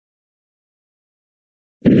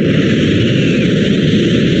Flight,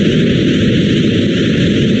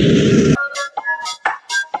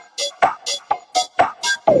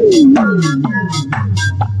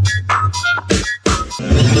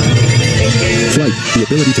 the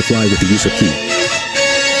ability to fly with the use of ki.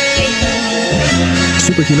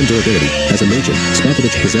 Superhuman durability. As a magen,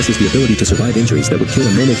 Babidi possesses the ability to survive injuries that would kill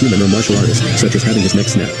a normal human or martial artist, such as having his neck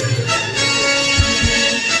snapped.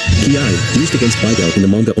 Ki, used against Babidi in the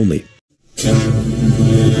manga only.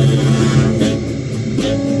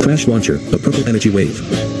 Crash Launcher, a purple energy wave.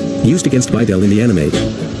 Used against Babidi in the anime.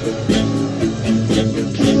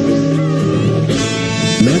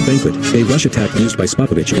 Mad Banquet, a rush attack used by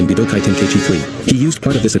Babidi in Budokai Tenkaichi 3. He used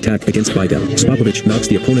part of this attack against Babidi. Babidi knocks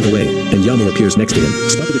the opponent away, and Yamo appears next to him.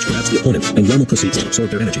 Babidi grabs the opponent, and Yamo proceeds to absorb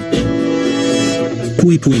their energy.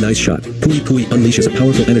 Pui Pui Nice Shot. Pui Pui unleashes a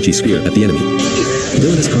powerful energy sphere at the enemy.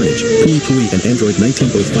 Villainous Carnage. Pui Pui and Android 19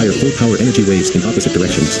 both fire full power energy waves in opposite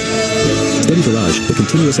directions. Steady Barrage, the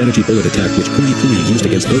continuous energy bullet attack which Pui Pui used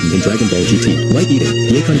against Odin in Dragon Ball GT. Light Eating.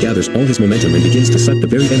 Yakon gathers all his momentum and begins to suck the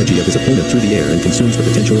very energy of his opponent through the air and consumes the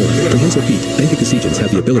potential ore. Prehensile Feet. Anchicosegans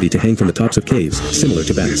have the ability to hang from the tops of caves, similar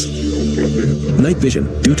to bats. Night Vision.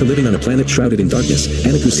 Due to living on a planet shrouded in darkness,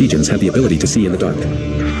 Anchicosegans have the ability to see in the dark.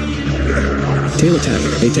 Tail Attack,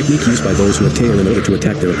 a technique used by those who have tail in order to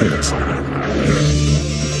attack their opponents.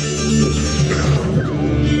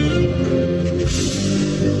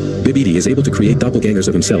 Babidi is able to create doppelgangers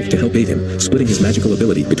of himself to help aid him, splitting his magical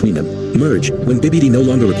ability between them. Merge. When Babidi no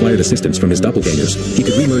longer required assistance from his doppelgangers, he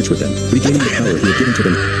could re-merge with them, regaining the power he had given to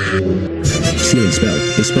them. Sealing Spell,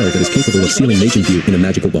 a spell that is capable of sealing Majin View in a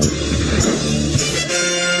magical ball.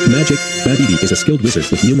 Magic. Babidi is a skilled wizard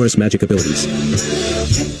with numerous magic abilities.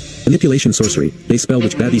 Manipulation Sorcery, a spell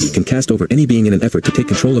which Babidi can cast over any being in an effort to take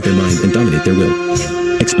control of their mind and dominate their will.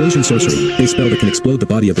 Explosion Sorcery, a spell that can explode the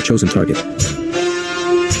body of the chosen target.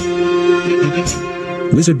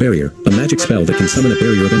 Wizard Barrier, a magic spell that can summon a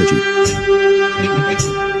barrier of energy.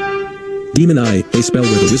 Demon Eye, a spell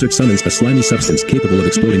where the wizard summons a slimy substance capable of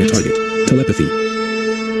exploding a target. Telepathy.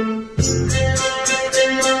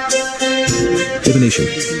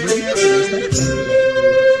 Divination.